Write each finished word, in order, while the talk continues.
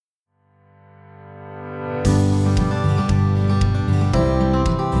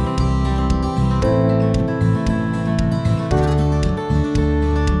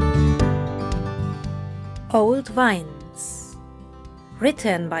Old Vines.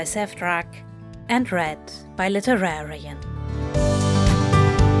 Written by Sevdrak and read by Literarian.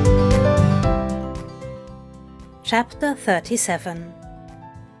 Chapter 37.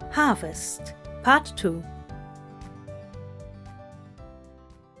 Harvest, Part 2.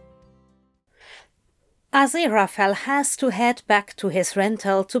 Aziraphale has to head back to his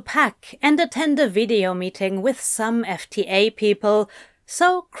rental to pack and attend a video meeting with some FTA people,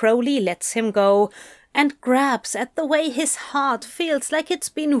 so Crowley lets him go and grabs at the way his heart feels like it's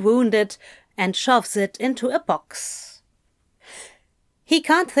been wounded and shoves it into a box. He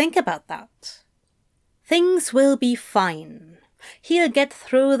can't think about that. Things will be fine. He'll get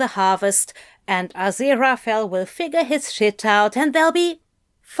through the harvest and Aziraphale will figure his shit out and they'll be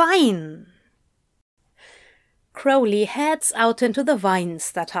fine. Crowley heads out into the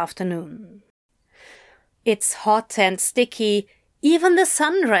vines that afternoon. It's hot and sticky. Even the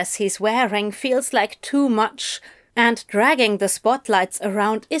sundress he's wearing feels like too much, and dragging the spotlights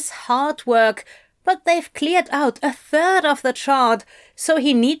around is hard work, but they've cleared out a third of the chard, so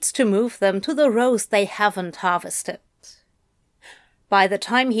he needs to move them to the rows they haven't harvested. By the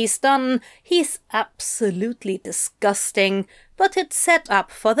time he's done, he's absolutely disgusting, but it's set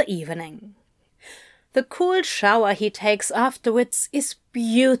up for the evening. The cool shower he takes afterwards is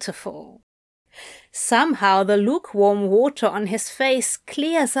beautiful. Somehow the lukewarm water on his face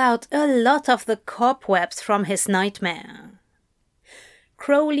clears out a lot of the cobwebs from his nightmare.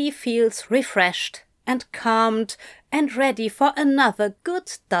 Crowley feels refreshed and calmed and ready for another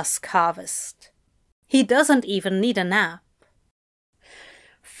good dusk harvest. He doesn't even need a nap.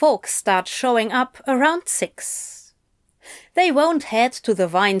 Folks start showing up around 6. They won't head to the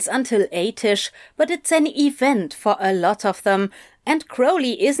vines until 8ish, but it's an event for a lot of them, and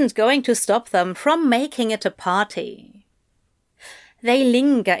Crowley isn't going to stop them from making it a party. They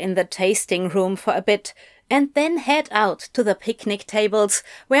linger in the tasting room for a bit, and then head out to the picnic tables,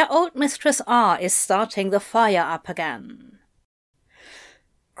 where old Mistress R is starting the fire up again.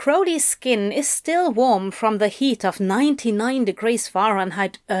 Crowley's skin is still warm from the heat of 99 degrees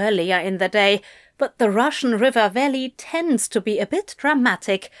Fahrenheit earlier in the day, but the Russian River Valley tends to be a bit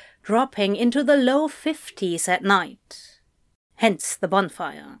dramatic, dropping into the low 50s at night. Hence the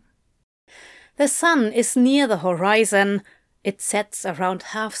bonfire. The sun is near the horizon. It sets around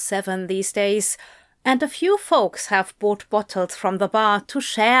 7:30 these days, and a few folks have bought bottles from the bar to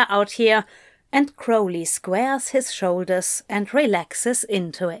share out here, and Crowley squares his shoulders and relaxes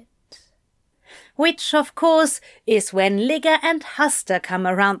into it. Which, of course, is when Ligger and Haster come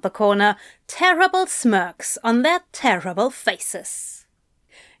around the corner, terrible smirks on their terrible faces.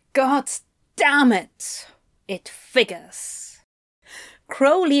 God damn it! It figures.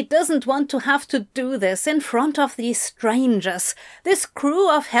 Crowley doesn't want to have to do this in front of these strangers, this crew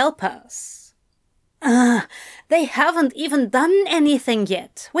of helpers. They haven't even done anything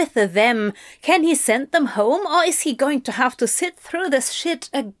yet. With them, can he send them home, or is he going to have to sit through this shit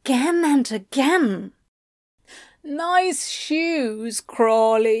again and again? Nice shoes,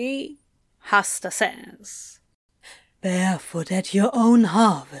 Crowley, Haster says. Barefoot at your own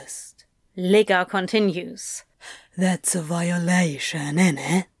harvest, Ligger continues. That's a violation,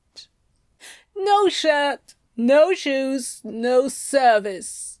 innit? No shirt, no shoes, no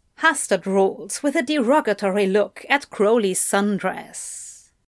service, Haster drawls with a derogatory look at Crowley's sundress.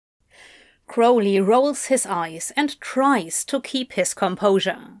 Crowley rolls his eyes and tries to keep his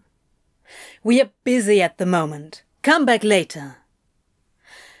composure. We're busy at the moment. Come back later.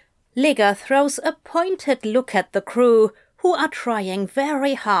 Ligger throws a pointed look at the crew, who are trying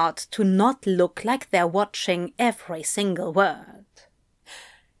very hard to not look like they're watching every single word.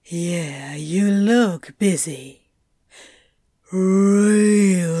 Yeah, you look busy.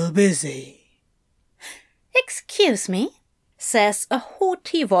 Real busy. Excuse me, says a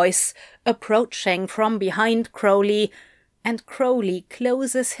haughty voice approaching from behind Crowley, and Crowley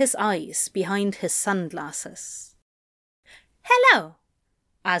closes his eyes behind his sunglasses. Hello,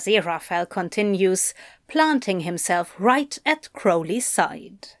 Aziraphale continues, planting himself right at Crowley's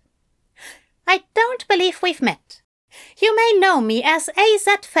side. I don't believe we've met. You may know me as AZ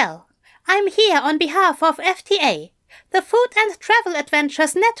Fell. I'm here on behalf of FTA, the Food and Travel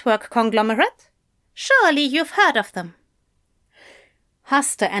Adventures Network conglomerate. Surely you've heard of them.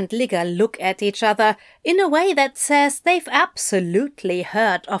 Haster and Ligger look at each other in a way that says they've absolutely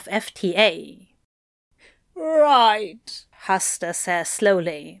heard of FTA. Right, Haster says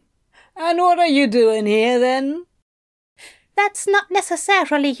slowly. And what are you doing here, then? That's not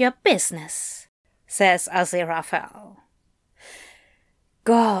necessarily your business, says Aziraphale.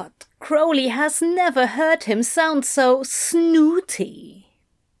 God, Crowley has never heard him sound so snooty.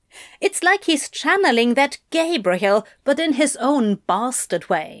 It's like he's channeling that Gabriel, but in his own bastard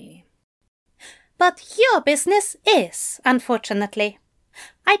way. But your business is, unfortunately.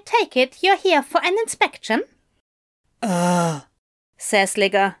 I take it you're here for an inspection? Says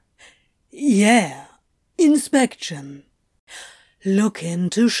Ligger. Yeah, inspection. Looking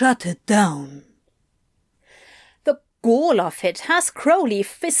to shut it down. The gall of it has Crowley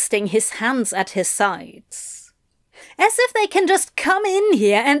fisting his hands at his sides. As if they can just come in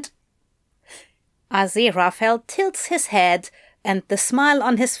here and... Aziraphale tilts his head, and the smile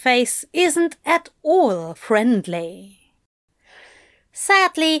on his face isn't at all friendly.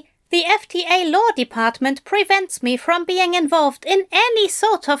 Sadly, the FTA Law Department prevents me from being involved in any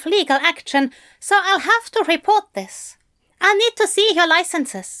sort of legal action, so I'll have to report this. I'll need to see your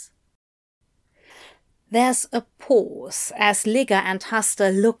licenses. There's a pause as Ligger and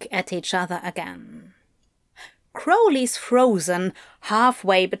Haster look at each other again. Crowley's frozen,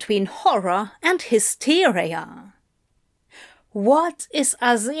 halfway between horror and hysteria. What is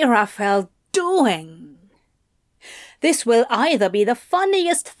Aziraphale doing? This will either be the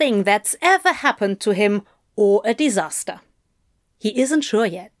funniest thing that's ever happened to him or a disaster. He isn't sure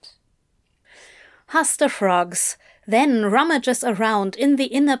yet. Haster frogs, then rummages around in the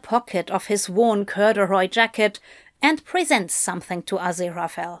inner pocket of his worn corduroy jacket and presents something to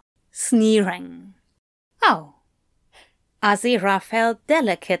Aziraphale, sneering. Oh. Aziraphale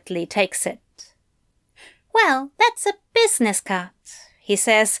delicately takes it. Well, that's a business card, he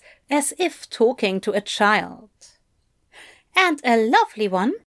says, as if talking to a child. And a lovely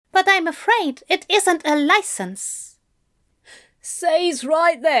one, but I'm afraid it isn't a license. Says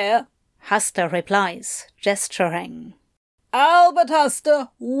right there, Haster replies, gesturing. Albert Haster,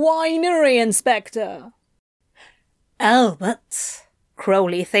 winery inspector. Albert,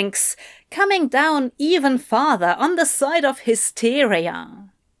 Crowley thinks, coming down even farther on the side of hysteria.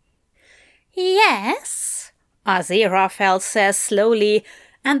 Yes, Aziraphale says slowly,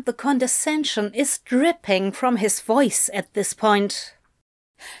 and the condescension is dripping from his voice at this point.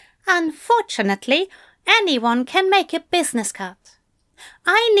 Unfortunately, anyone can make a business card.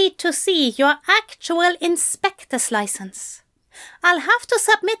 I need to see your actual inspector's license. I'll have to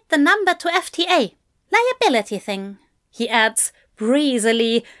submit the number to FTA. Liability thing, he adds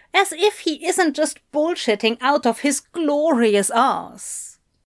breezily, as if he isn't just bullshitting out of his glorious arse.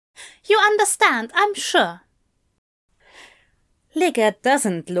 You understand, I'm sure. Ligger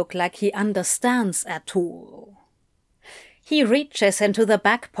doesn't look like he understands at all. He reaches into the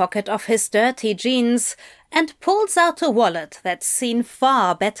back pocket of his dirty jeans and pulls out a wallet that's seen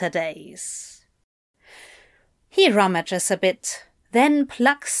far better days. He rummages a bit, then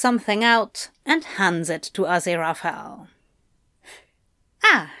plucks something out and hands it to Aziraphale.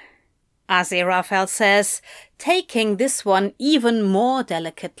 Ah, Aziraphale says, taking this one even more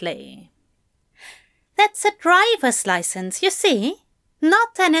delicately. That's a driver's license, you see,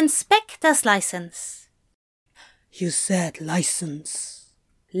 not an inspector's license. You said license,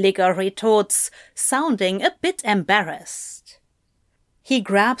 Ligger retorts, sounding a bit embarrassed. He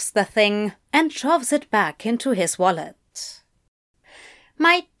grabs the thing and shoves it back into his wallet.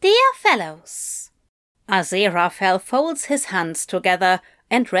 My dear fellows, Aziraphale folds his hands together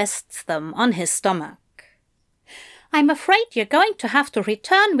and rests them on his stomach. I'm afraid you're going to have to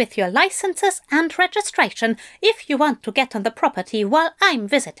return with your licenses and registration if you want to get on the property while I'm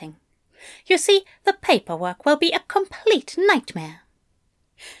visiting. You see, the paperwork will be a complete nightmare.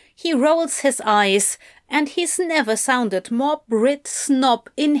 He rolls his eyes, and he's never sounded more Brit snob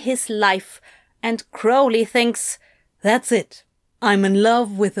in his life, and Crowley thinks, that's it. I'm in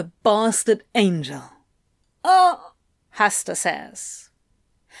love with a bastard angel. Oh, Haster says.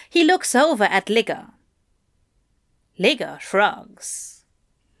 He looks over at Ligger. Ligger shrugs.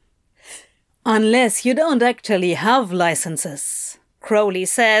 Unless you don't actually have licenses, Crowley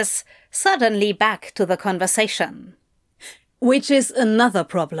says, suddenly back to the conversation. Which is another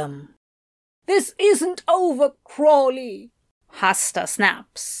problem. This isn't over, Crowley, Haster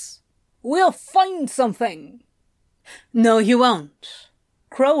snaps. We'll find something. No, you won't.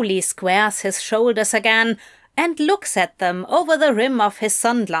 Crowley squares his shoulders again and looks at them over the rim of his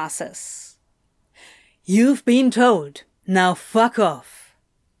sunglasses. You've been told. Now fuck off.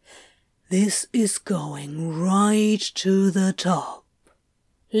 This is going right to the top.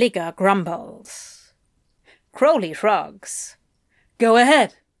 Ligger grumbles. Crowley shrugs. Go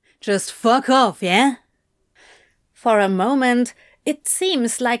ahead. Just fuck off, yeah? For a moment, it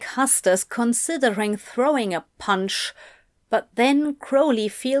seems like Haster's considering throwing a punch, but then Crowley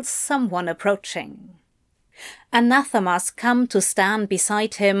feels someone approaching. Anathema's come to stand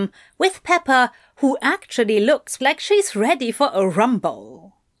beside him, with Pepper, who actually looks like she's ready for a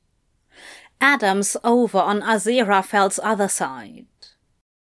rumble. Adam's over on Aziraphale's other side.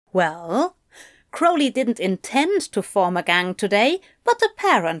 Well, Crowley didn't intend to form a gang today, but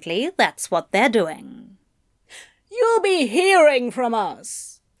apparently that's what they're doing. You'll be hearing from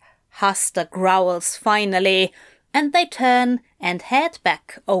us, Huster growls finally, and they turn and head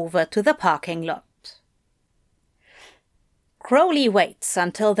back over to the parking lot. Crowley waits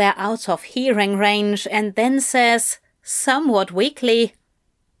until they're out of hearing range and then says, somewhat weakly,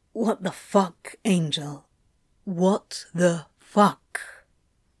 "What the fuck, Angel? What the fuck?"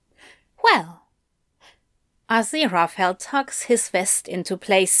 Well, Aziraphale tucks his vest into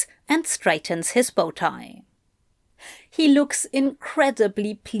place and straightens his bow tie. He looks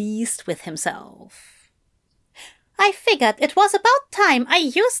incredibly pleased with himself. I figured it was about time I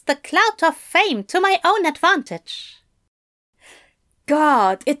used the clout of fame to my own advantage.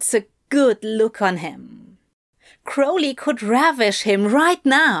 God, it's a good look on him. Crowley could ravish him right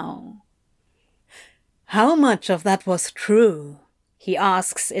now. How much of that was true? He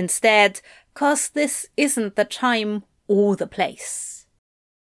asks instead, 'cause this isn't the time or the place.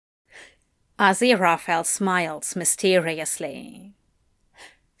 Aziraphale smiles mysteriously.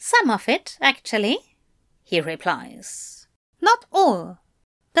 Some of it, actually, he replies. Not all.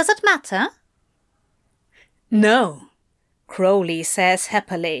 Does it matter? No, Crowley says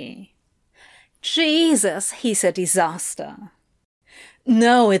happily. Jesus, he's a disaster.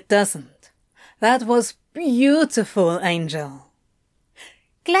 No, it doesn't. That was beautiful, Angel.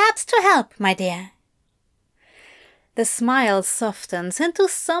 Glad to help, my dear. The smile softens into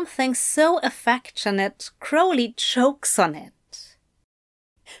something so affectionate, Crowley chokes on it.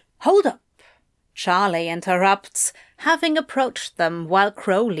 Hold up, Charlie interrupts, having approached them while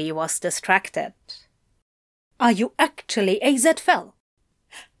Crowley was distracted. Are you actually Azfel?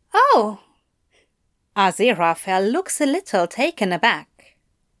 Oh! Aziraphale looks a little taken aback.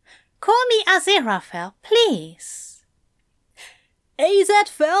 Call me Aziraphale, please.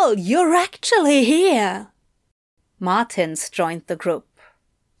 Azfel, you're actually here! Martins joined the group.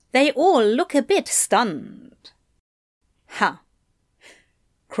 They all look a bit stunned. Huh.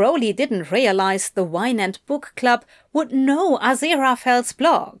 Crowley didn't realize the Wine and Book Club would know Aziraphale's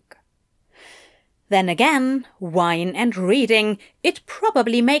blog. Then again, wine and reading, it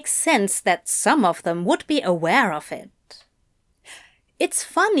probably makes sense that some of them would be aware of it. It's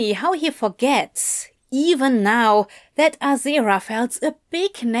funny how he forgets, even now, that Aziraphale's a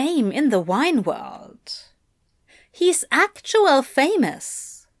big name in the wine world. He's actual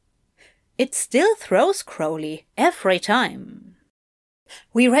famous. It still throws Crowley every time.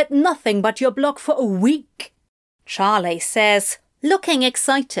 We read nothing but your blog for a week, Charlie says, looking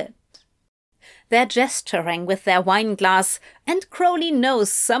excited. They're gesturing with their wine glass, and Crowley knows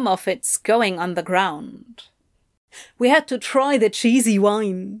some of it's going on the ground. We had to try the cheesy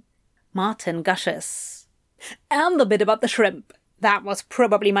wine, Martin gushes. And the bit about the shrimp. That was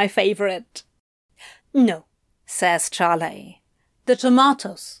probably my favorite. No, says Charlie. The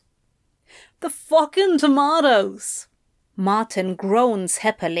tomatoes. The fucking tomatoes. Martin groans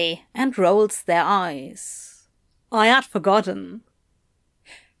happily and rolls their eyes. I had forgotten.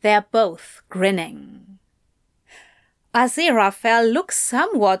 They're both grinning. Aziraphale looks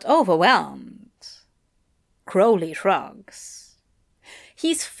somewhat overwhelmed. Crowley shrugs.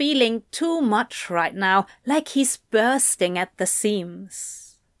 He's feeling too much right now, like he's bursting at the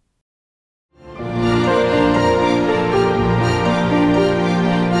seams.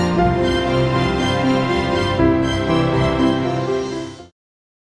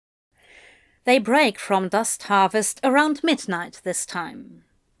 They break from dust harvest around midnight this time.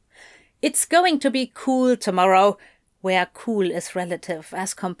 It's going to be cool tomorrow, where cool is relative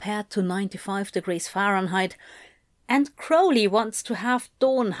as compared to 95 degrees Fahrenheit, and Crowley wants to have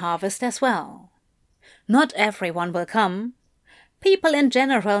dawn harvest as well. Not everyone will come. People in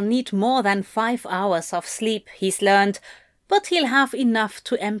general need more than 5 hours of sleep, he's learned, but he'll have enough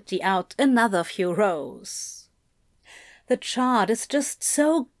to empty out another few rows. The chart is just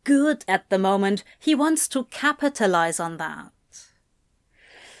so good at the moment, he wants to capitalize on that.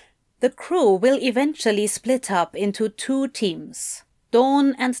 The crew will eventually split up into 2 teams,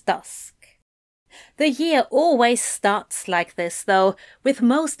 dawn and dusk. The year always starts like this, though, with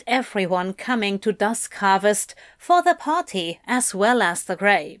most everyone coming to dusk harvest for the party as well as the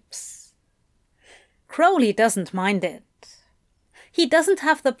grapes. Crowley doesn't mind it. He doesn't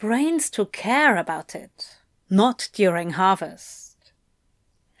have the brains to care about it, not during harvest.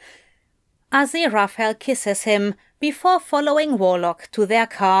 Aziraphale kisses him before following Warlock to their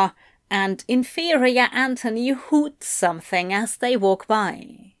car, and inferior Anthony hoots something as they walk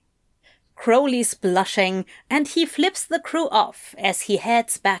by. Crowley's blushing, and he flips the crew off as he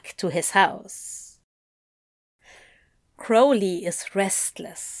heads back to his house. Crowley is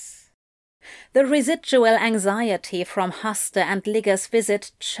restless. The residual anxiety from Haste and Ligger's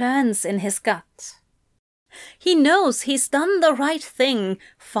visit churns in his gut. He knows he's done the right thing,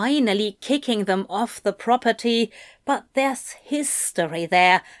 finally kicking them off the property, but there's history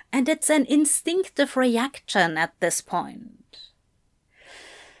there, and it's an instinctive reaction at this point.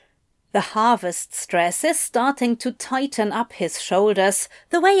 The harvest stress is starting to tighten up his shoulders,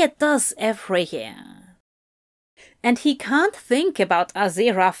 the way it does every year. And he can't think about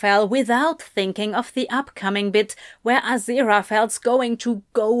Aziraphale without thinking of the upcoming bit where Aziraphale's going to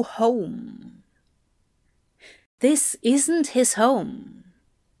go home. This isn't his home.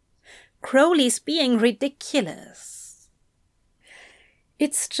 Crowley's being ridiculous.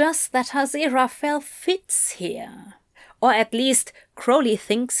 It's just that Aziraphale fits here, or at least Crowley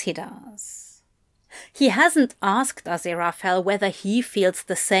thinks he does. He hasn't asked Aziraphale whether he feels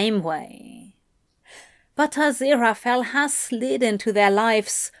the same way. But Aziraphale has slid into their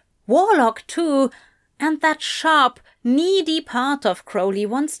lives, Warlock too, and that sharp, needy part of Crowley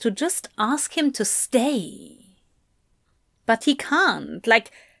wants to just ask him to stay. But he can't,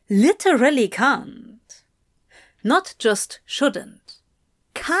 literally can't. Not just shouldn't.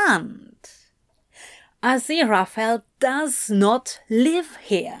 Can't. Aziraphale does not live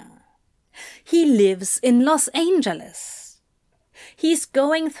here. He lives in Los Angeles. He's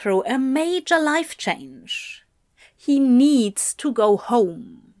going through a major life change. He needs to go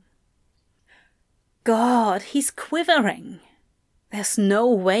home. God, he's quivering. There's no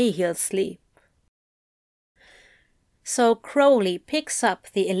way he'll sleep. So Crowley picks up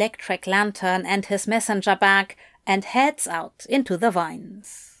the electric lantern and his messenger bag and heads out into the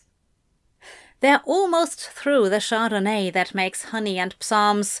vines. They're almost through the Chardonnay that makes honey and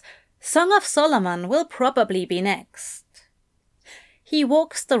psalms. Song of Solomon will probably be next. He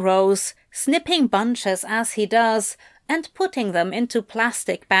walks the rows, snipping bunches as he does, and putting them into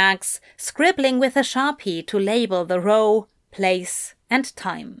plastic bags, scribbling with a Sharpie to label the row, place, and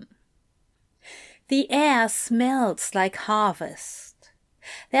time. The air smells like harvest.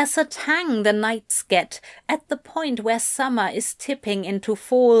 There's a tang the nights get at the point where summer is tipping into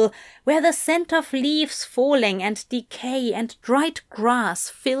fall, where the scent of leaves falling and decay and dried grass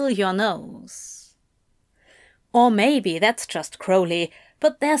fill your nose. Or maybe that's just Crowley,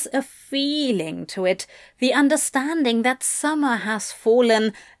 but there's a feeling to it, the understanding that summer has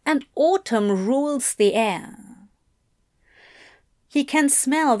fallen and autumn rules the air. He can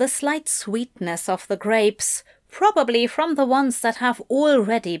smell the slight sweetness of the grapes, probably from the ones that have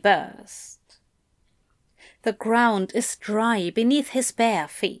already burst. The ground is dry beneath his bare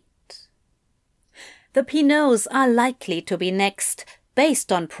feet. The Pinots are likely to be next,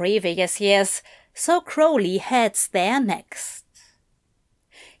 based on previous years, so Crowley heads there next.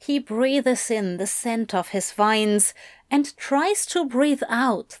 He breathes in the scent of his vines and tries to breathe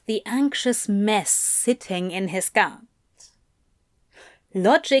out the anxious mess sitting in his gut.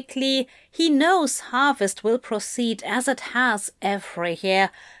 Logically, he knows harvest will proceed as it has every year,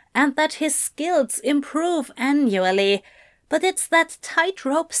 and that his skills improve annually, but it's that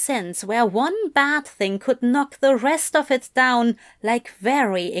tightrope sense where one bad thing could knock the rest of it down like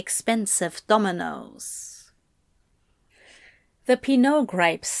very expensive dominoes. The Pinot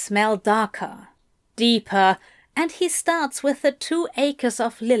grapes smell darker, deeper, and he starts with the 2 acres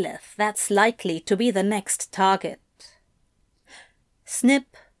of Lilith that's likely to be the next target.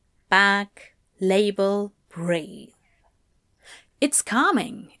 Snip, bag, label, breathe. It's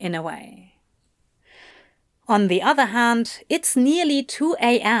calming, in a way. On the other hand, it's nearly 2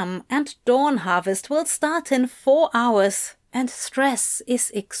 a.m. and dawn harvest will start in 4 hours, and stress is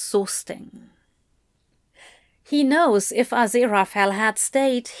exhausting. He knows if Aziraphale had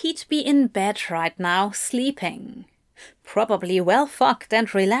stayed, he'd be in bed right now, sleeping. Probably well fucked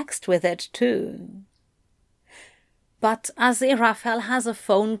and relaxed with it, too. But Aziraphale has a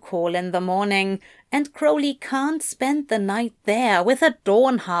phone call in the morning, and Crowley can't spend the night there with a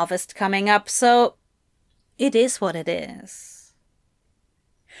dawn harvest coming up, so it is what it is.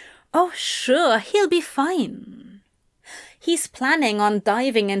 Oh, sure, he'll be fine. He's planning on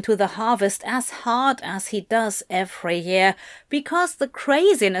diving into the harvest as hard as he does every year, because the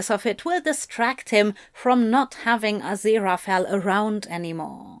craziness of it will distract him from not having Aziraphale around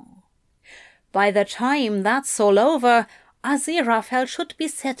anymore. By the time that's all over, Aziraphale should be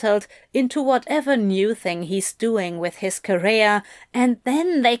settled into whatever new thing he's doing with his career, and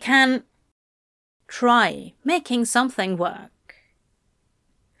then they can try making something work.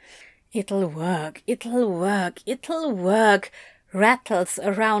 It'll work, it'll work, it'll work. rattles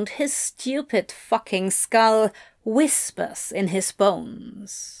around his stupid fucking skull, whispers in his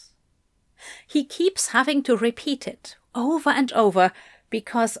bones. He keeps having to repeat it over and over,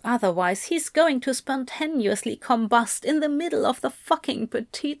 because otherwise he's going to spontaneously combust in the middle of the fucking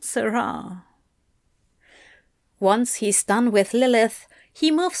Petite Sirah. Once he's done with Lilith,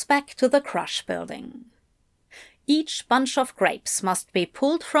 he moves back to the crush building. Each bunch of grapes must be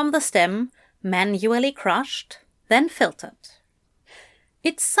pulled from the stem, manually crushed, then filtered.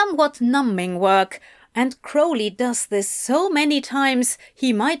 It's somewhat numbing work, and Crowley does this so many times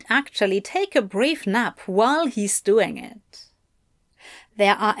he might actually take a brief nap while he's doing it.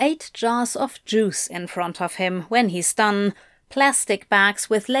 There are 8 jars of juice in front of him when he's done, plastic bags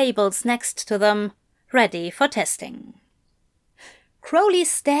with labels next to them, ready for testing. Crowley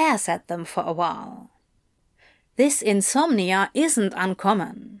stares at them for a while. This insomnia isn't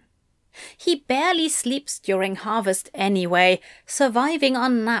uncommon. He barely sleeps during harvest anyway, surviving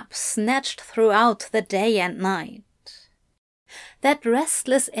on naps snatched throughout the day and night. That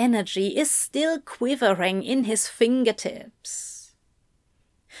restless energy is still quivering in his fingertips.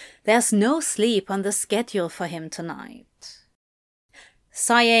 There's no sleep on the schedule for him tonight.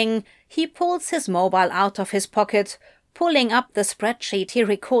 Sighing, he pulls his mobile out of his pocket, pulling up the spreadsheet he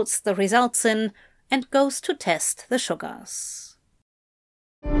records the results in, and goes to test the sugars.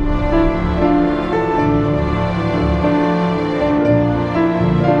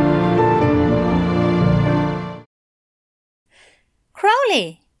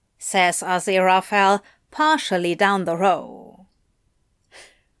 "Crowley," says Aziraphale, partially down the row.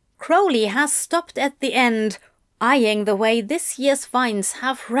 Crowley has stopped at the end, eyeing the way this year's vines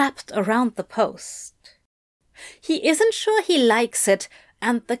have wrapped around the post. He isn't sure he likes it,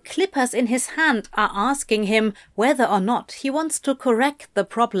 and the clippers in his hand are asking him whether or not he wants to correct the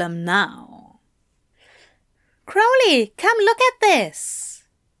problem now. "Crowley, come look at this!"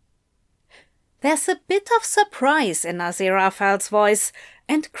 There's a bit of surprise in Aziraphale's voice,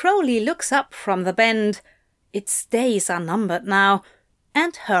 and Crowley looks up from the bend. Its days are numbered now,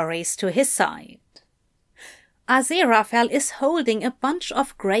 and hurries to his side. Aziraphale is holding a bunch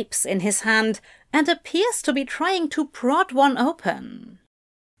of grapes in his hand and appears to be trying to prod one open.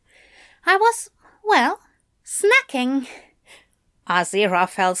 "I was, snacking,"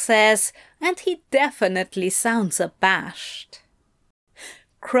 Aziraphale says, and he definitely sounds abashed.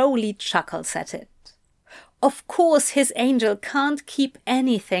 Crowley chuckles at it. Of course his angel can't keep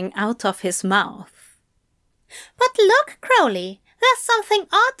anything out of his mouth. "But look, Crowley, there's something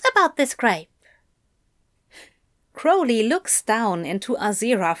odd about this grape." Crowley looks down into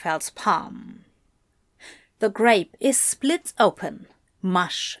Aziraphale's palm. The grape is split open,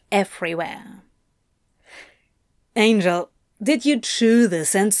 mush everywhere. "Angel, did you chew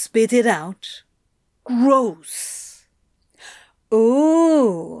this and spit it out? Gross!"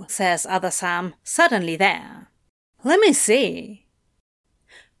 "Ooh," says Other Sam, suddenly there. "Let me see."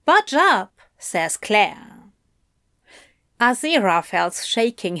 "Budge up," says Claire. Aziraphale's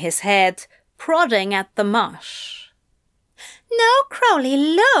shaking his head, prodding at the mush. "No, Crowley,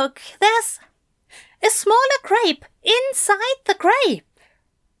 look, there's a smaller grape inside the grape."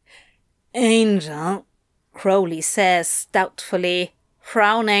 "Angel," Crowley says doubtfully,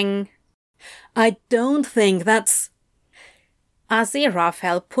 frowning. "I don't think that's—"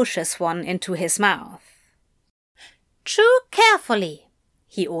 Aziraphale pushes one into his mouth. "Chew carefully,"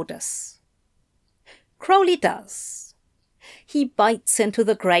 he orders. Crowley does. He bites into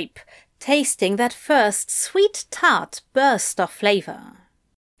the grape, tasting that first sweet tart burst of flavor.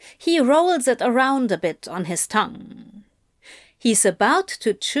 He rolls it around a bit on his tongue. He's about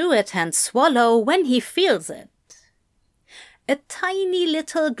to chew it and swallow when he feels it. A tiny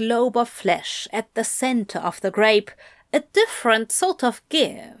little globe of flesh at the center of the grape, a different sort of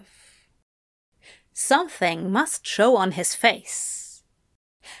give. Something must show on his face.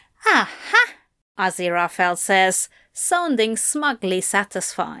 "Aha!" Aziraphale says, sounding smugly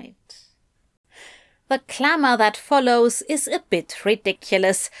satisfied. The clamor that follows is a bit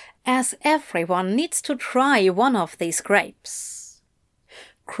ridiculous, as everyone needs to try one of these grapes.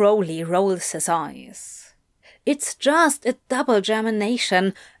 Crowley rolls his eyes. It's just a double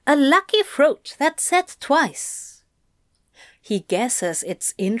germination, a lucky fruit that's set twice. He guesses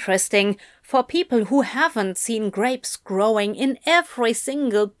it's interesting for people who haven't seen grapes growing in every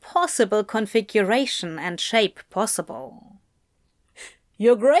single possible configuration and shape possible.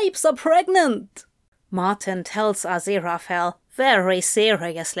 "Your grapes are pregnant," Martin tells Aziraphale very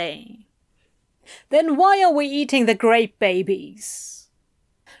seriously. "Then why are we eating the grape babies?"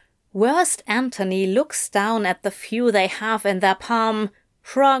 Worst Anthony looks down at the few they have in their palm,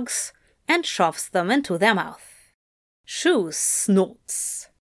 shrugs, and shoves them into their mouth. Shoo snorts.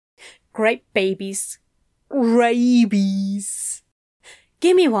 Great babies. Rabies.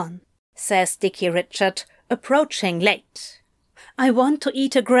 Gimme one, says Dickie Richard, approaching late. I want to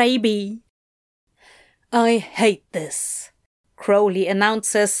eat a gravy. I hate this, Crowley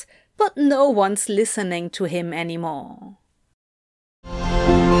announces, but no one's listening to him anymore.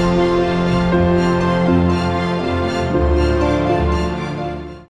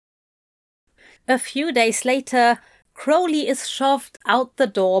 A few days later, Crowley is shoved out the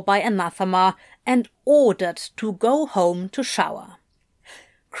door by Anathema and ordered to go home to shower.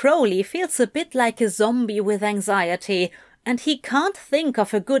 Crowley feels a bit like a zombie with anxiety, and he can't think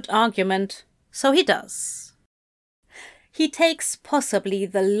of a good argument, so he does. He takes possibly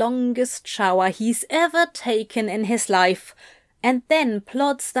the longest shower he's ever taken in his life, and then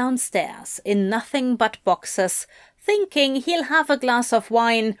plods downstairs in nothing but boxers, thinking he'll have a glass of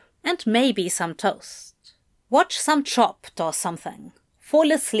wine and maybe some toast. Watch some Chopped or something,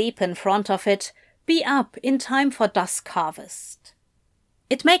 fall asleep in front of it, be up in time for dusk harvest.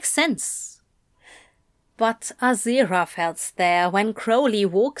 It makes sense. But Aziraphale's there when Crowley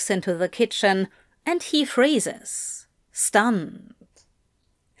walks into the kitchen, and he freezes, stunned.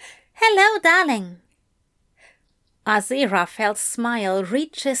 Hello, darling. Aziraphale's smile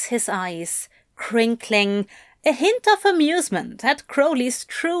reaches his eyes, crinkling, a hint of amusement at Crowley's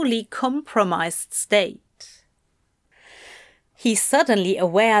truly compromised state. He's suddenly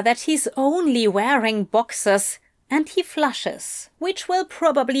aware that he's only wearing boxers, and he flushes, which will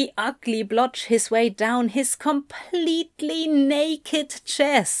probably ugly blotch his way down his completely naked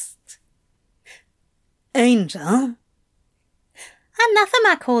chest. Angel?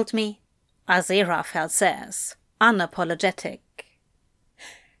 Anathema called me, Aziraphale says, unapologetic.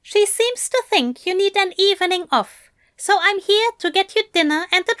 She seems to think you need an evening off, so I'm here to get you dinner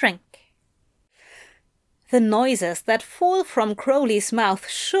and a drink. The noises that fall from Crowley's mouth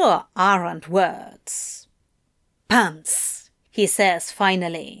sure aren't words. Pants, he says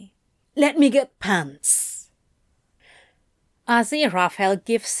finally. Let me get pants. Aziraphale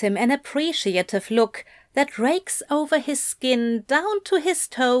gives him an appreciative look that rakes over his skin down to his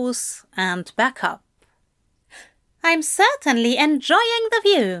toes and back up. I'm certainly enjoying the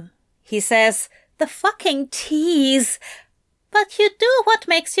view, he says, the fucking tease. But you do what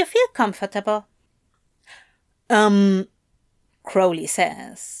makes you feel comfortable. Crowley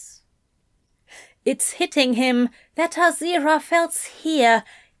says. It's hitting him that Aziraphale's here,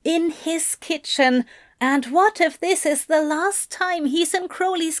 in his kitchen, and what if this is the last time he's in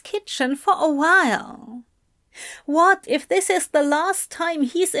Crowley's kitchen for a while? What if this is the last time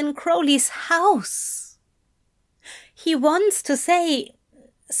he's in Crowley's house? He wants to say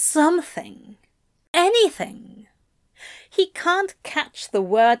something, anything. He can't catch the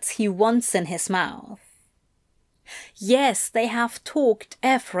words he wants in his mouth. Yes, they have talked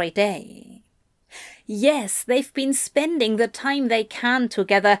every day. Yes, they've been spending the time they can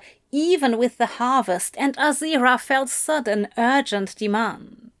together, even with the harvest and Aziraphale's sudden urgent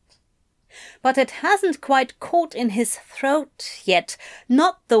demand. But it hasn't quite caught in his throat yet,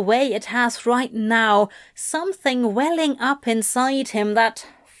 not the way it has right now, something welling up inside him that,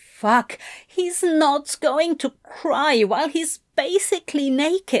 fuck, he's not going to cry while he's basically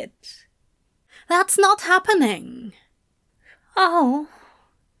naked. That's not happening. Oh,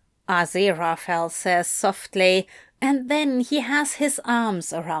 Aziraphale says softly, and then he has his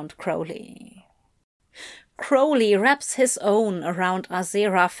arms around Crowley. Crowley wraps his own around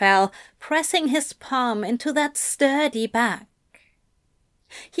Aziraphale, pressing his palm into that sturdy back.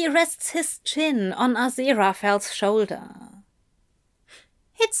 He rests his chin on Aziraphale's shoulder.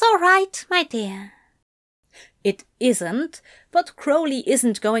 It's all right, my dear. It isn't, but Crowley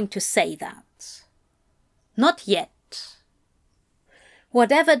isn't going to say that. Not yet.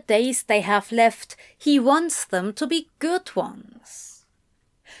 Whatever days they have left, he wants them to be good ones.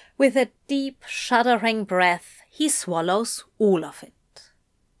 With a deep, shuddering breath, he swallows all of it.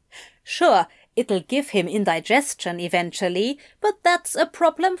 Sure, it'll give him indigestion eventually, but that's a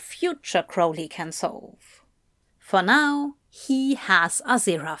problem future Crowley can solve. For now, he has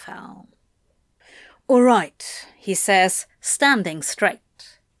Aziraphale. All right, he says, standing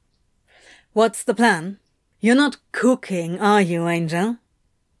straight. What's the plan? You're not cooking, are you, Angel?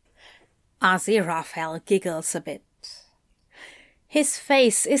 Aziraphale giggles a bit. His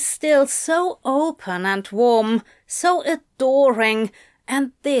face is still so open and warm, so adoring,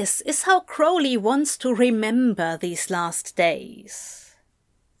 and this is how Crowley wants to remember these last days.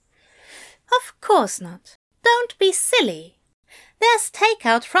 Of course not. Don't be silly. There's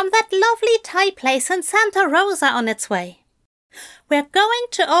takeout from that lovely Thai place in Santa Rosa on its way. We're going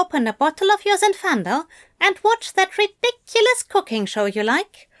to open a bottle of your Zinfandel and watch that ridiculous cooking show you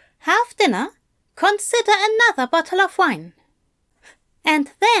like. Have dinner. Consider another bottle of wine.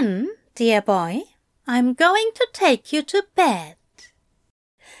 And then, dear boy, I'm going to take you to bed.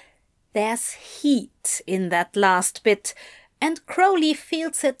 There's heat in that last bit, and Crowley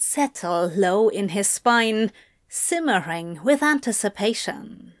feels it settle low in his spine, simmering with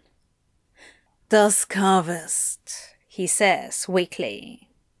anticipation. Dusk harvest, he says weakly.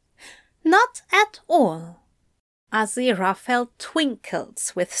 Not at all. Aziraphale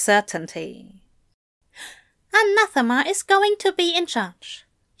twinkles with certainty. Anathema is going to be in charge.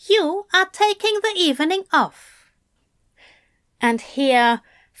 You are taking the evening off. And here,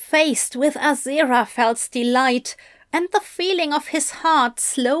 faced with Aziraphale's delight and the feeling of his heart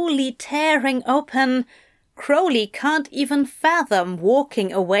slowly tearing open, Crowley can't even fathom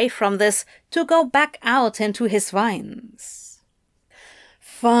walking away from this to go back out into his vines.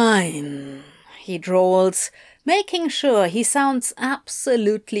 Fine, he drawls, making sure he sounds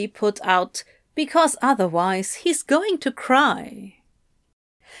absolutely put out, because otherwise he's going to cry.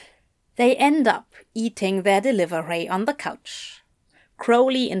 They end up eating their delivery on the couch.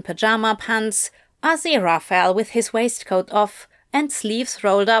 Crowley in pyjama pants, Aziraphale with his waistcoat off and sleeves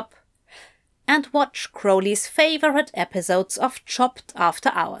rolled up, and watch Crowley's favorite episodes of Chopped After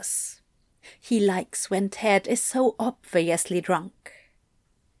Hours. He likes when Ted is so obviously drunk.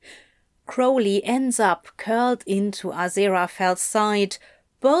 Crowley ends up curled into Aziraphale's side,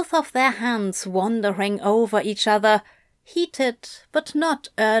 both of their hands wandering over each other, heated but not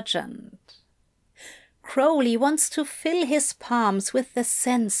urgent. Crowley wants to fill his palms with the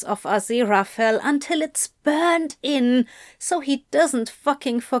sense of Aziraphale until it's burned in, so he doesn't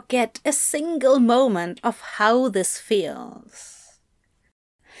fucking forget a single moment of how this feels.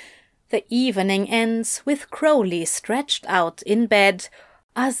 The evening ends with Crowley stretched out in bed,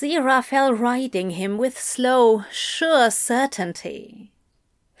 Aziraphale riding him with slow, sure certainty.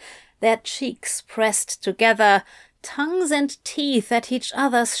 Their cheeks pressed together, tongues and teeth at each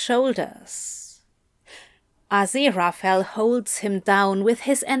other's shoulders. Aziraphale holds him down with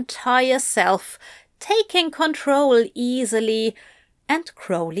his entire self, taking control easily, and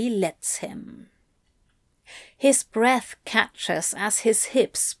Crowley lets him. His breath catches as his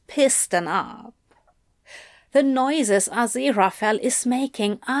hips piston up. The noises Aziraphale is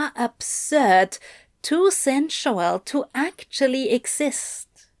making are absurd, too sensual to actually exist.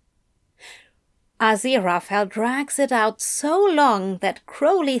 Aziraphale drags it out so long that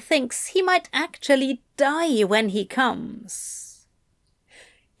Crowley thinks he might actually die when he comes.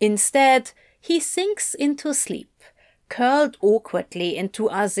 Instead, he sinks into sleep, curled awkwardly into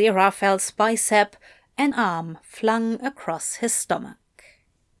Aziraphale's bicep, an arm flung across his stomach.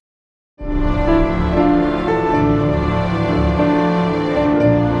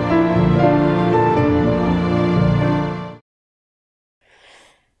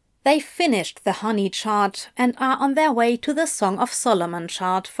 They finished the Honey chart and are on their way to the Song of Solomon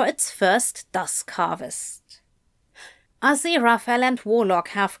chart for its first dusk harvest. Aziraphale and Warlock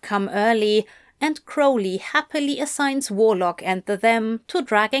have come early, and Crowley happily assigns Warlock and the them to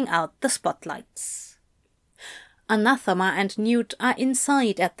dragging out the spotlights. Anathema and Newt are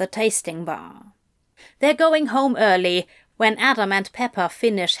inside at the tasting bar. They're going home early when Adam and Pepper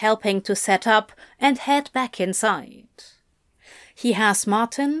finish helping to set up and head back inside. He has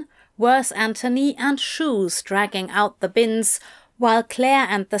Martin, Worth Anthony and Shoes dragging out the bins, while Claire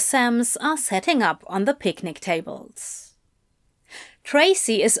and the Sams are setting up on the picnic tables.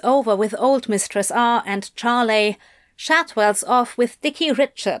 Tracy is over with old Mistress R and Charlie. Shadwell's off with Dickie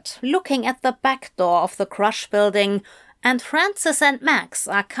Richard, looking at the back door of the Crush building, and Francis and Max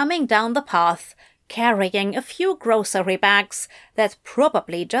are coming down the path, carrying a few grocery bags that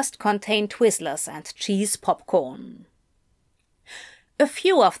probably just contain Twizzlers and cheese popcorn. A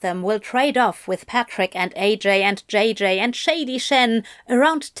few of them will trade off with Patrick and AJ and JJ and Shady Shen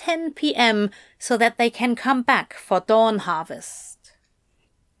around 10 p.m. so that they can come back for dawn harvest.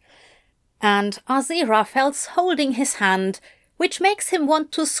 And Aziraphale's holding his hand, which makes him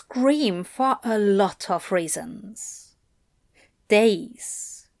want to scream for a lot of reasons.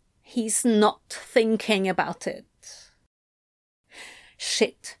 Days. He's not thinking about it.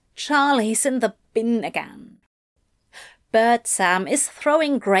 Shit, Charlie's in the bin again. Bird Sam is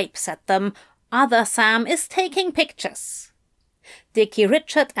throwing grapes at them, other Sam is taking pictures. Dickie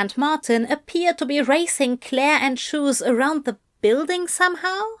Richard and Martin appear to be racing Claire and Shoes around the building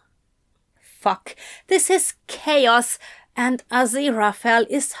somehow. Fuck, this is chaos, and Aziraphale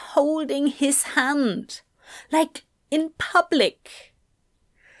is holding his hand. Like, in public.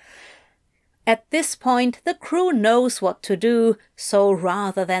 At this point, the crew knows what to do, so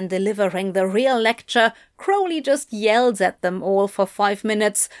rather than delivering the real lecture, Crowley just yells at them all for 5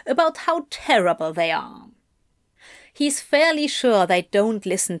 minutes about how terrible they are. He's fairly sure they don't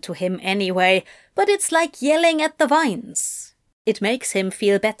listen to him anyway, but it's like yelling at the vines. It makes him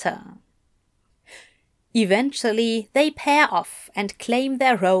feel better. Eventually, they pair off and claim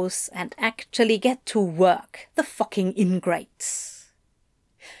their rows and actually get to work, the fucking ingrates.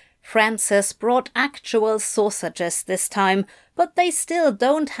 Frances brought actual sausages this time, but they still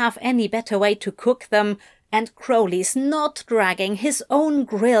don't have any better way to cook them, and Crowley's not dragging his own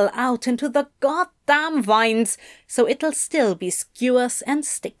grill out into the goddamn vines, so it'll still be skewers and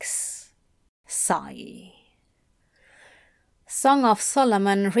sticks. Sigh. Song of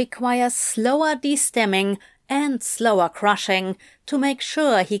Solomon requires slower destemming and slower crushing to make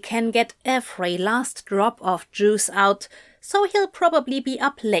sure he can get every last drop of juice out, so he'll probably be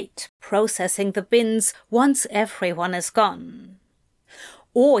up late processing the bins once everyone is gone.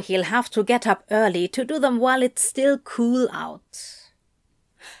 Or he'll have to get up early to do them while it's still cool out.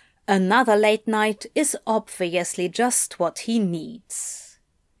 Another late night is obviously just what he needs.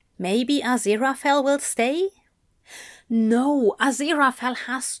 Maybe Aziraphale will stay? No, Aziraphale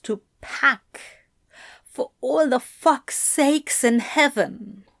has to pack. For all the fuck's sakes in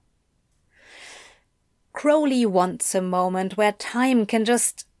heaven. Crowley wants a moment where time can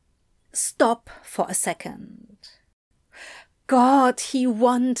just stop for a second. God, he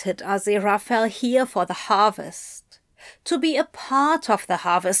wanted Aziraphale here for the harvest. To be a part of the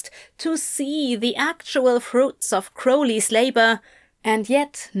harvest, to see the actual fruits of Crowley's labor, and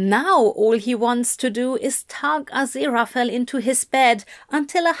yet now all he wants to do is tug Aziraphale into his bed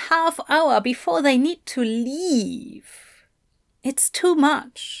until a half hour before they need to leave. It's too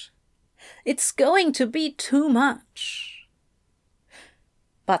much. It's going to be too much.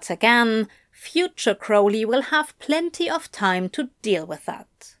 But again, future Crowley will have plenty of time to deal with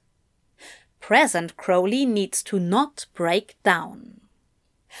that. Present Crowley needs to not break down.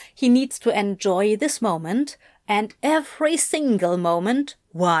 He needs to enjoy this moment and every single moment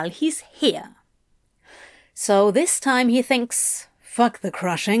while he's here. So this time he thinks, fuck the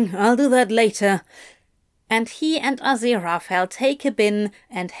crushing, I'll do that later. And he and Aziraphale take a bin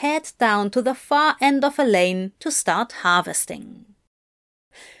and head down to the far end of a lane to start harvesting.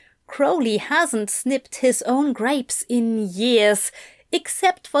 Crowley hasn't snipped his own grapes in years,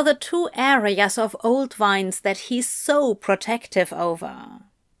 except for the 2 areas of old vines that he's so protective over.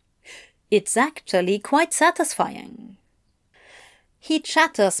 It's actually quite satisfying. He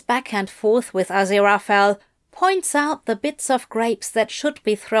chatters back and forth with Aziraphale, points out the bits of grapes that should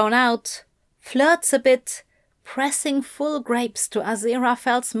be thrown out, flirts a bit, pressing full grapes to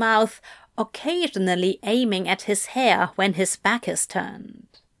Aziraphale's mouth, occasionally aiming at his hair when his back is turned.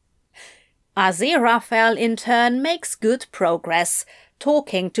 Aziraphale in turn makes good progress,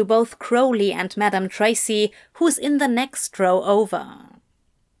 talking to both Crowley and Madame Tracy, who's in the next row over.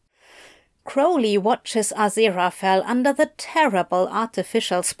 Crowley watches Aziraphale under the terrible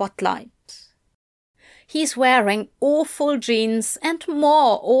artificial spotlight. He's wearing awful jeans and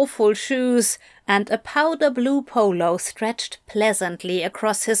more awful shoes and a powder blue polo stretched pleasantly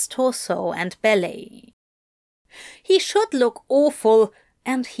across his torso and belly. He should look awful,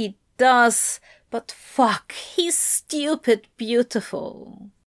 and he does, but fuck, he's stupid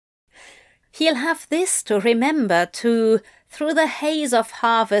beautiful. He'll have this to remember too, through the haze of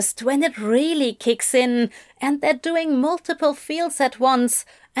harvest when it really kicks in and they're doing multiple fields at once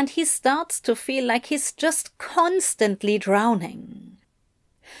and he starts to feel like he's just constantly drowning.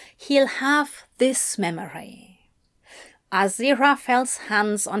 He'll have this memory. Aziraphale's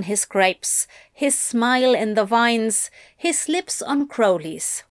hands on his grapes, his smile in the vines, his lips on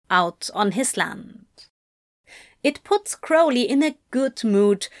Crowley's, out on his land. It puts Crowley in a good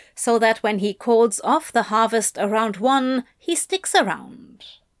mood, so that when he calls off the harvest around 1, he sticks around.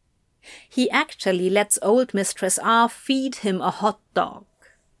 He actually lets old Mistress R feed him a hot dog.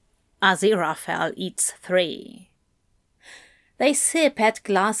 Aziraphale eats 3. They sip at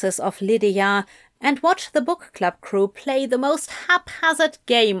glasses of Lydia and watch the book club crew play the most haphazard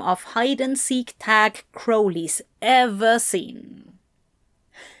game of hide-and-seek tag Crowley's ever seen.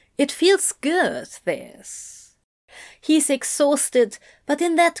 It feels good, this. He's exhausted, but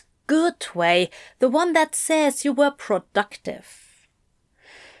in that good way, the one that says you were productive.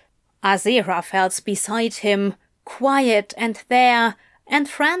 Aziraphale's beside him, quiet and there, and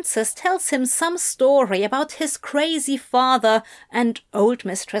Frances tells him some story about his crazy father, and old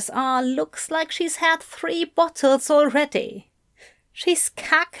Mistress R looks like she's had 3 bottles already. She's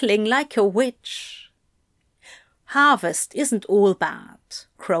cackling like a witch. Harvest isn't all bad.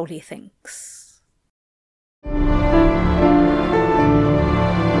 Crowley thinks.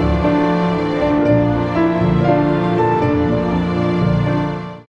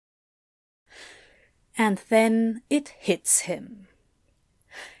 And then it hits him.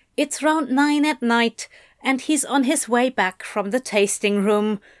 It's round 9 at night, and he's on his way back from the tasting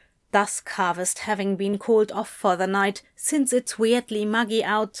room, dusk harvest having been called off for the night since it's weirdly muggy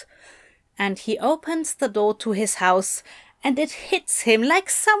out, and he opens the door to his house, and it hits him like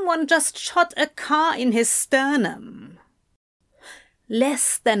someone just shot a car in his sternum.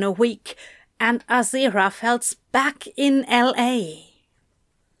 Less than a week, and Aziraphale's back in L.A.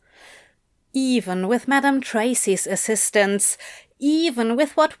 Even with Madame Tracy's assistance, even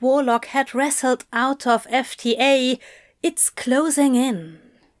with what Warlock had wrestled out of FTA, it's closing in.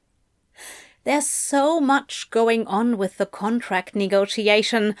 There's so much going on with the contract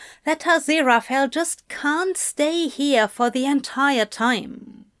negotiation that Aziraphale just can't stay here for the entire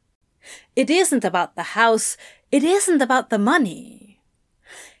time. It isn't about the house, it isn't about the money.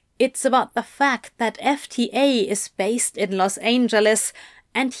 It's about the fact that FTA is based in Los Angeles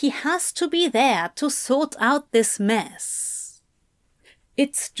and he has to be there to sort out this mess.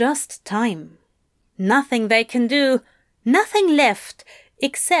 It's just time. Nothing they can do, nothing left,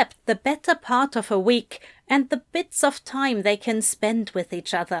 except the better part of a week and the bits of time they can spend with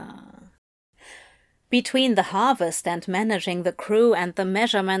each other. Between the harvest and managing the crew and the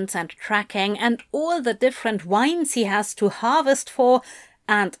measurements and tracking and all the different wines he has to harvest for,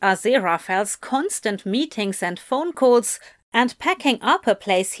 and Aziraphale's constant meetings and phone calls, and packing up a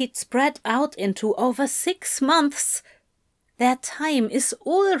place he'd spread out into over 6 months, their time is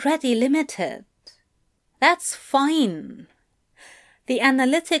already limited. That's fine. The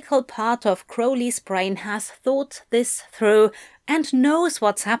analytical part of Crowley's brain has thought this through and knows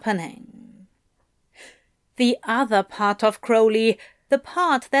what's happening. The other part of Crowley, the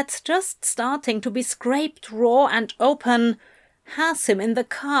part that's just starting to be scraped raw and open, has him in the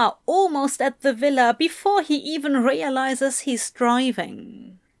car almost at the villa before he even realizes he's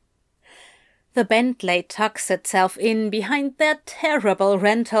driving. The Bentley tucks itself in behind their terrible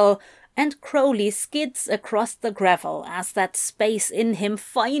rental, and Crowley skids across the gravel as that space in him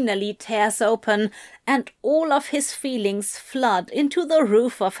finally tears open and all of his feelings flood into the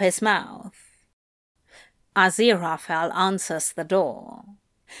roof of his mouth. Aziraphale answers the door.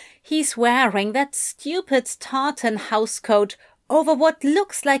 He's wearing that stupid tartan housecoat over what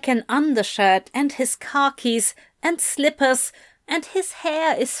looks like an undershirt and his khakis and slippers, and his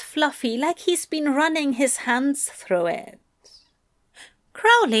hair is fluffy like he's been running his hands through it.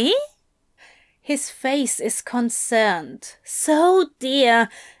 "Crowley?" His face is concerned, so dear,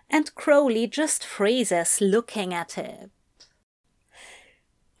 and Crowley just freezes looking at it.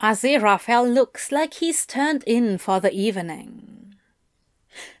 Aziraphale looks like he's turned in for the evening.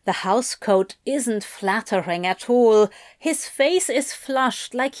 The housecoat isn't flattering at all, his face is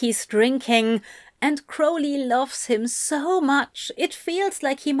flushed like he's drinking, and Crowley loves him so much it feels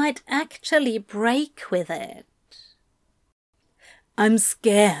like he might actually break with it. "I'm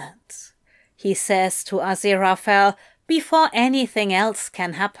scared," he says to Aziraphale before anything else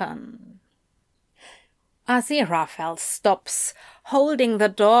can happen. Aziraphale stops, holding the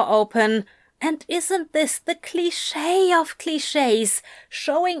door open, and isn't this the cliché of clichés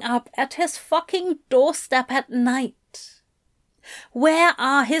showing up at his fucking doorstep at night? Where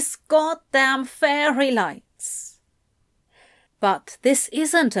are his goddamn fairy lights? But this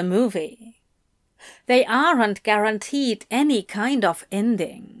isn't a movie. They aren't guaranteed any kind of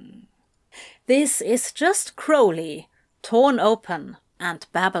ending. This is just Crowley, torn open and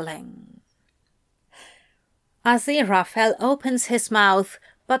babbling. Aziraphale opens his mouth,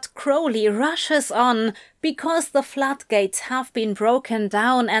 but Crowley rushes on because the floodgates have been broken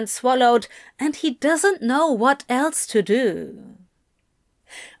down and swallowed, and he doesn't know what else to do.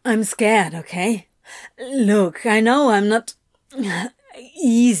 "I'm scared, okay? Look, I know I'm not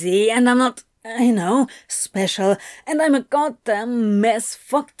easy, and I'm not, special, and I'm a goddamn mess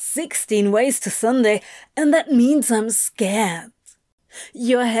fucked 16 ways to Sunday, and that means I'm scared.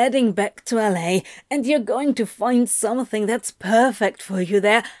 You're heading back to LA, and you're going to find something that's perfect for you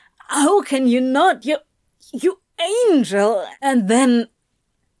there. How can you not? You angel! And then..."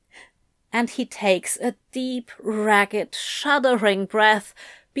 And he takes a deep, ragged, shuddering breath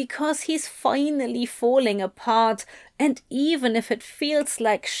because he's finally falling apart, and even if it feels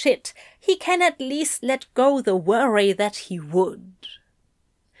like shit, he can at least let go the worry that he would.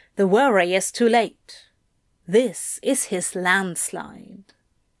 The worry is too late. This is his landslide.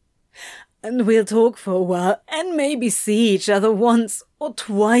 "And we'll talk for a while, and maybe see each other once or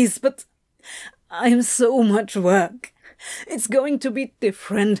twice, but I'm so much work. It's going to be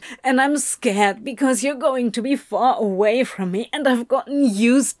different, and I'm scared because you're going to be far away from me, and I've gotten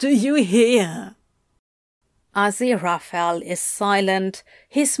used to you here. Aziraphale is silent,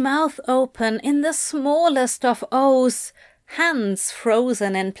 his mouth open in the smallest of O's, hands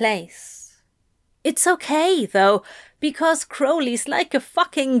frozen in place. It's okay, though, because Crowley's like a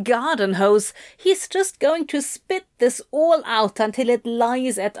fucking garden hose. He's just going to spit this all out until it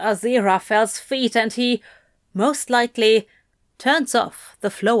lies at Aziraphale's feet, and he, most likely, turns off the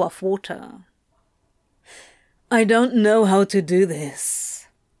flow of water. I don't know how to do this,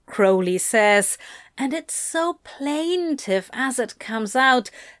 Crowley says, and it's so plaintive as it comes out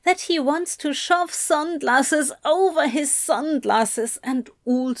that he wants to shove sunglasses over his sunglasses and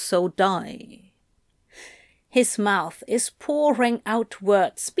also die. His mouth is pouring out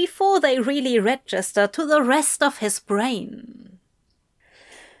words before they really register to the rest of his brain.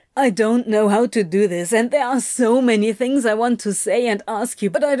 I don't know how to do this, and there are so many things I want to say and ask you,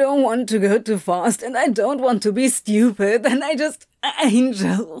 but I don't want to go too fast, and I don't want to be stupid, and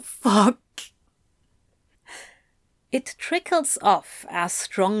Angel, fuck. It trickles off as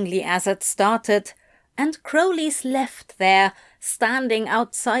strongly as it started, and Crowley's left there, standing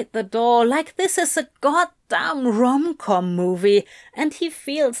outside the door like this is a goddamn rom-com movie, and he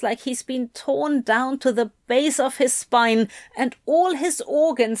feels like he's been torn down to the base of his spine and all his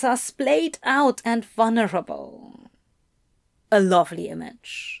organs are splayed out and vulnerable. A lovely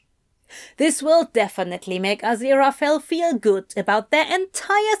image. This will definitely make Aziraphale feel good about their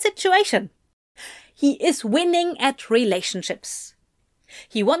entire situation. He is winning at relationships.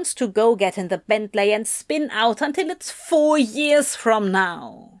 He wants to go get in the Bentley and spin out until it's 4 years from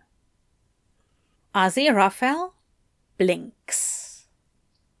now. Aziraphale blinks.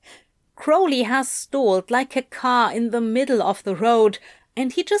 Crowley has stalled like a car in the middle of the road,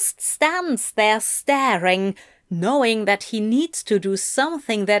 and he just stands there staring, knowing that he needs to do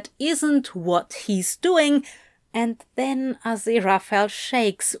something that isn't what he's doing, and then Aziraphale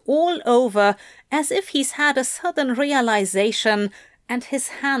shakes all over as if he's had a sudden realization, and his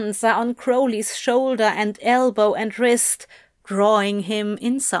hands are on Crowley's shoulder and elbow and wrist, drawing him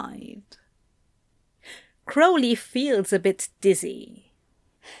inside. Crowley feels a bit dizzy.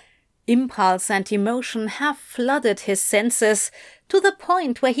 Impulse and emotion have flooded his senses to the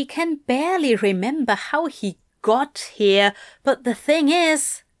point where he can barely remember how he got here, but the thing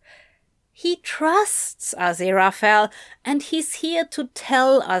is, he trusts Aziraphale, and he's here to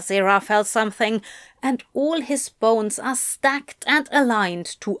tell Aziraphale something, and all his bones are stacked and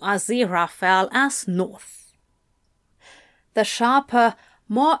aligned to Aziraphale as north. The sharper,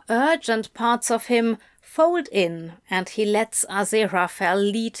 more urgent parts of him fold in, and he lets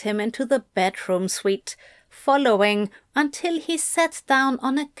Aziraphale lead him into the bedroom suite, following until he's sat down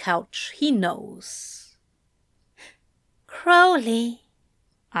on a couch he knows. Crowley,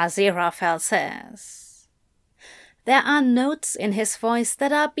 Aziraphale says. There are notes in his voice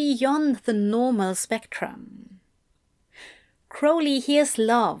that are beyond the normal spectrum. Crowley hears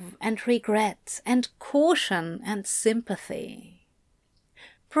love and regret and caution and sympathy.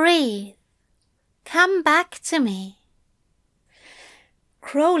 breathe. Come back to me.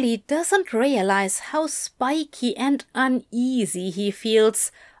 Crowley doesn't realize how spiky and uneasy he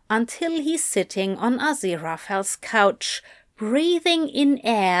feels until he's sitting on Aziraphale's couch, breathing in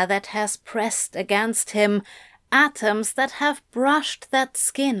air that has pressed against him, atoms that have brushed that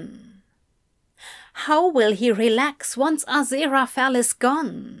skin. How will he relax once Aziraphale is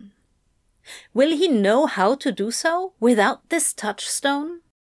gone? Will he know how to do so without this touchstone?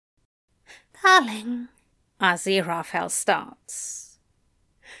 Darling, Aziraphale starts.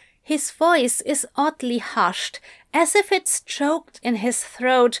 His voice is oddly hushed, as if it's choked in his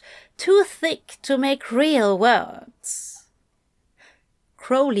throat, too thick to make real words.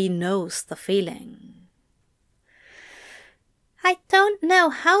 Crowley knows the feeling. I don't know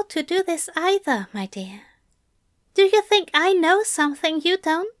how to do this either, my dear. Do you think I know something you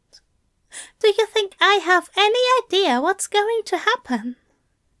don't? Do you think I have any idea what's going to happen?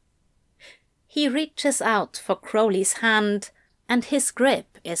 He reaches out for Crowley's hand, and his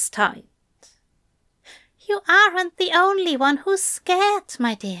grip is tight. You aren't the only one who's scared,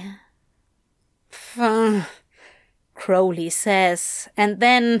 my dear. Crowley says, and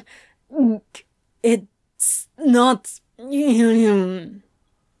then, It's not...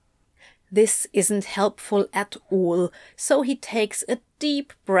 This isn't helpful at all, so he takes a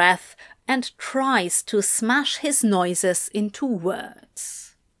deep breath and tries to smash his noises into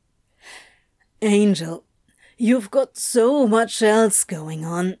words. Angel, you've got so much else going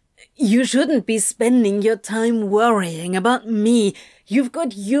on. You shouldn't be spending your time worrying about me. You've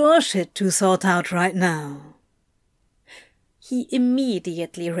got your shit to sort out right now. he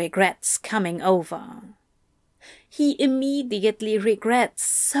immediately regrets coming over. He immediately regrets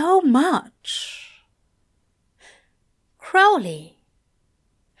so much. Crowley.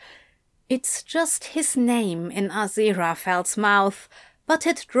 It's just his name in Aziraphale's mouth, but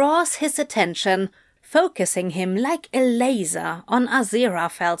it draws his attention, focusing him like a laser on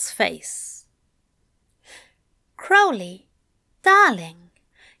Aziraphale's face. Crowley, darling,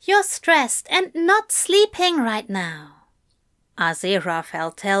 you're stressed and not sleeping right now,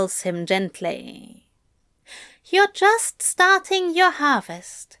 Aziraphale tells him gently. You're just starting your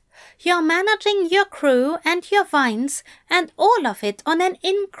harvest. You're managing your crew and your vines and all of it on an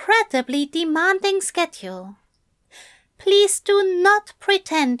incredibly demanding schedule. Please do not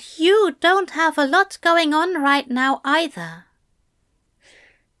pretend you don't have a lot going on right now either.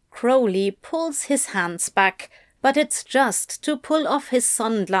 Crowley pulls his hands back, but it's just to pull off his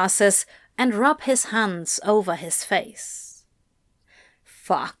sunglasses and rub his hands over his face.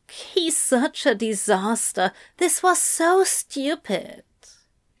 Fuck, he's such a disaster. This was so stupid.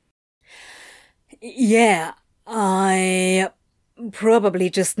 Yeah, I probably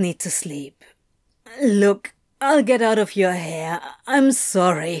just need to sleep. Look, I'll get out of your hair. I'm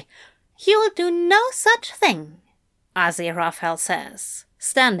sorry. You'll do no such thing, Aziraphale says,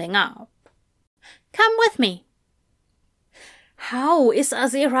 standing up. Come with me. How is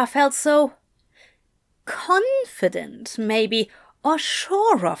Aziraphale so confident, maybe, or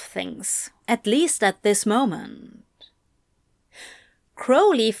sure of things, at least at this moment?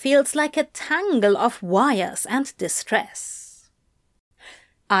 Crowley feels like a tangle of wires and distress.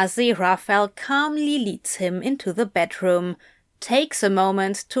 Aziraphale calmly leads him into the bedroom, takes a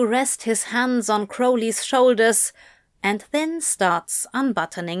moment to rest his hands on Crowley's shoulders, and then starts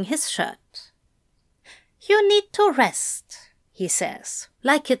unbuttoning his shirt. You need to rest, he says,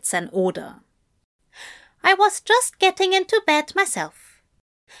 like it's an order. I was just getting into bed myself.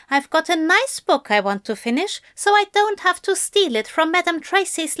 I've got a nice book I want to finish, so I don't have to steal it from Madame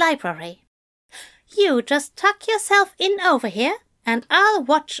Tracy's library. You just tuck yourself in over here, and I'll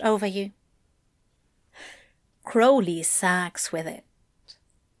watch over you. Crowley sags with it.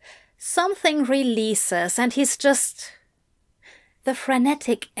 Something releases, and he's just... The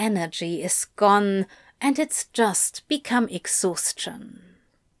frenetic energy is gone, and it's just become exhaustion.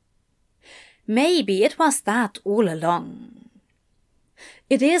 Maybe it was that all along.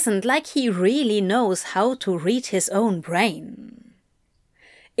 It isn't like he really knows how to read his own brain.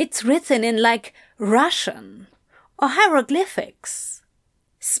 It's written in like Russian or hieroglyphics,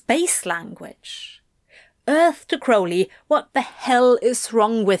 space language. Earth to Crowley, what the hell is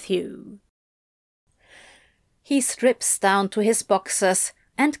wrong with you? He strips down to his boxers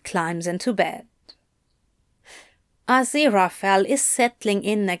and climbs into bed. Aziraphale is settling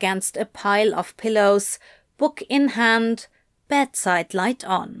in against a pile of pillows, book in hand, bedside light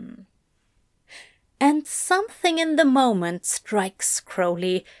on. And something in the moment strikes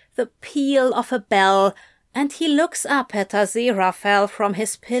Crowley, the peal of a bell, and he looks up at Aziraphale from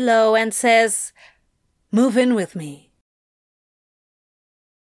his pillow and says, "Move in with me."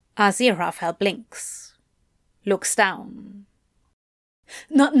 Aziraphale blinks, looks down.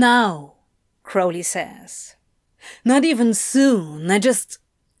 "Not now," Crowley says. "Not even soon.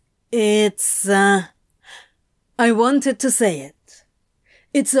 I wanted to say it.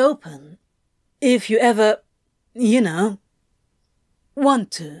 It's open. If you ever,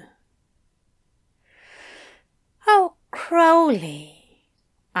 want to." "Oh, Crowley,"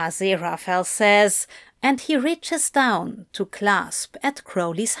 Aziraphale says, and he reaches down to clasp at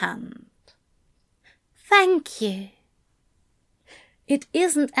Crowley's hand. "Thank you." It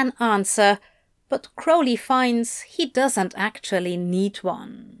isn't an answer, but Crowley finds he doesn't actually need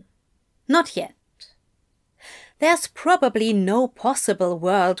one. Not yet. There's probably no possible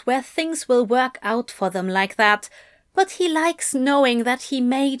world where things will work out for them like that, but he likes knowing that he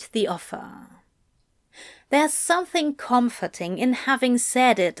made the offer. There's something comforting in having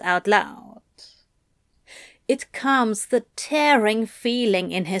said it out loud. It calms the tearing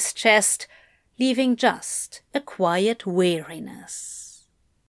feeling in his chest, leaving just a quiet weariness.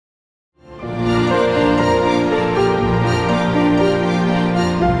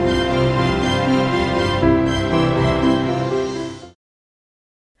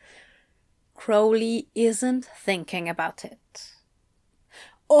 Crowley isn't thinking about it.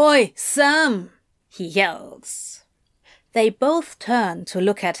 "Oi, Sam!" he yells. They both turn to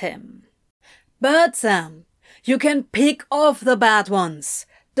look at him. "Bird Sam, you can pick off the bad ones.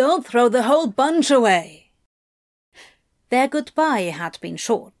 Don't throw the whole bunch away." Their goodbye had been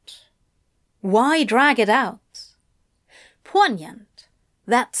short. Why drag it out? Poignant,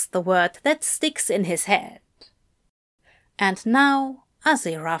 that's the word that sticks in his head. And now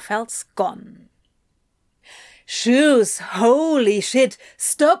Aziraphale's gone. Shoes, holy shit,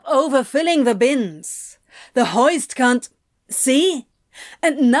 stop overfilling the bins. The hoist can't... See?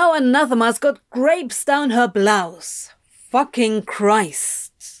 And now Anathema's got grapes down her blouse. Fucking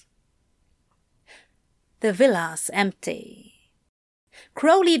Christ. The villa's empty.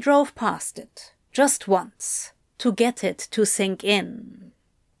 Crowley drove past it, just once, to get it to sink in.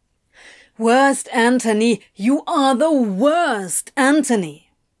 Worst Anthony, you are the worst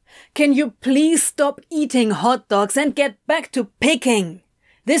Anthony. Can you please stop eating hot dogs and get back to picking?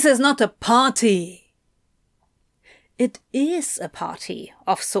 This is not a party. It is a party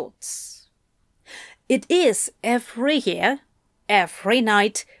of sorts. It is every year, every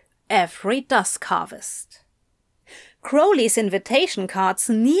night, every dusk harvest. Crowley's invitation cards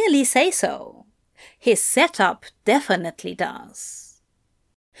nearly say so. His setup definitely does.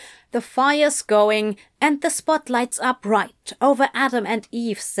 The fire's going and the spotlights are bright over Adam and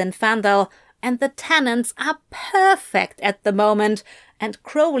Eve Zinfandel, and the tenants are perfect at the moment, and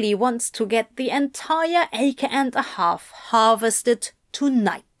Crowley wants to get the entire acre and a half harvested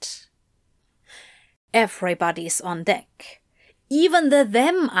tonight. Everybody's on deck. Even the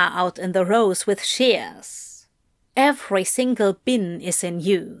them are out in the rows with shears. Every single bin is in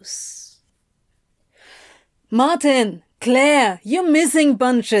use. Martin! Claire, you missing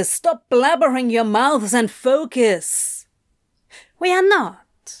bunches, stop blabbering your mouths and focus. We are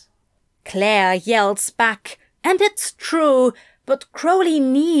not. Claire yells back, and it's true, but Crowley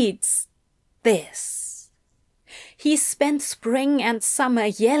needs this. He spent spring and summer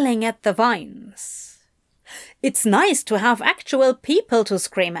yelling at the vines. It's nice to have actual people to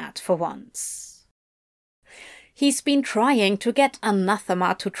scream at for once. He's been trying to get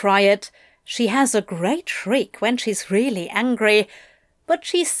Anathema to try it. She has a great shriek when she's really angry, but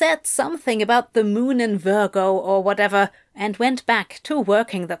she said something about the moon in Virgo or whatever and went back to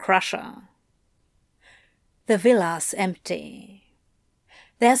working the crusher. The villa's empty.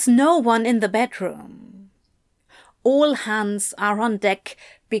 There's no one in the bedroom. All hands are on deck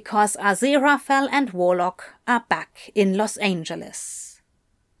because Aziraphale and Warlock are back in Los Angeles.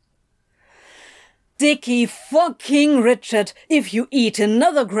 Dickie fucking Richard, if you eat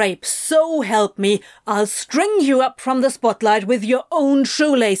another grape, so help me, I'll string you up from the spotlight with your own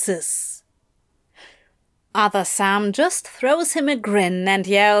shoelaces. Other Sam just throws him a grin and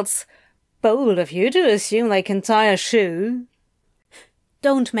yells, "Bold of you to assume they can tie a shoe."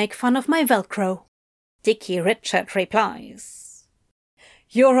 "Don't make fun of my Velcro," Dickie Richard replies.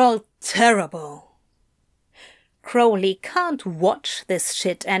 "You're all terrible." Crowley can't watch this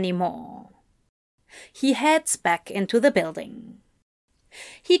shit anymore. He heads back into the building.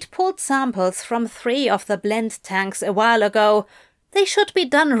 He'd pulled samples from 3 of the blend tanks a while ago. They should be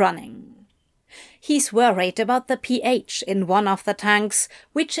done running. He's worried about the pH in one of the tanks,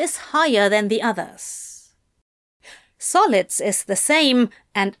 which is higher than the others. Solids is the same,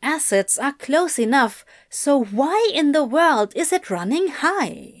 and acids are close enough, so why in the world is it running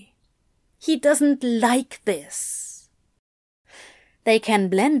high? He doesn't like this. They can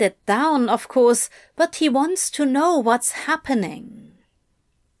blend it down, of course, but he wants to know what's happening.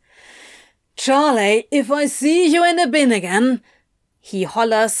 "Charlie, if I see you in a bin again," he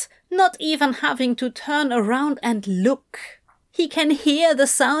hollers, not even having to turn around and look. He can hear the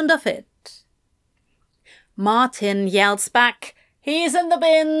sound of it. Martin yells back, "He's in the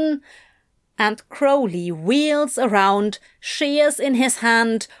bin!" And Crowley wheels around, shears in his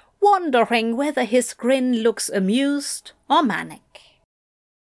hand, wondering whether his grin looks amused or manic.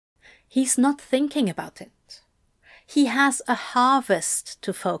 He's not thinking about it. He has a harvest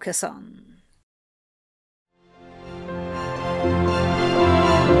to focus on.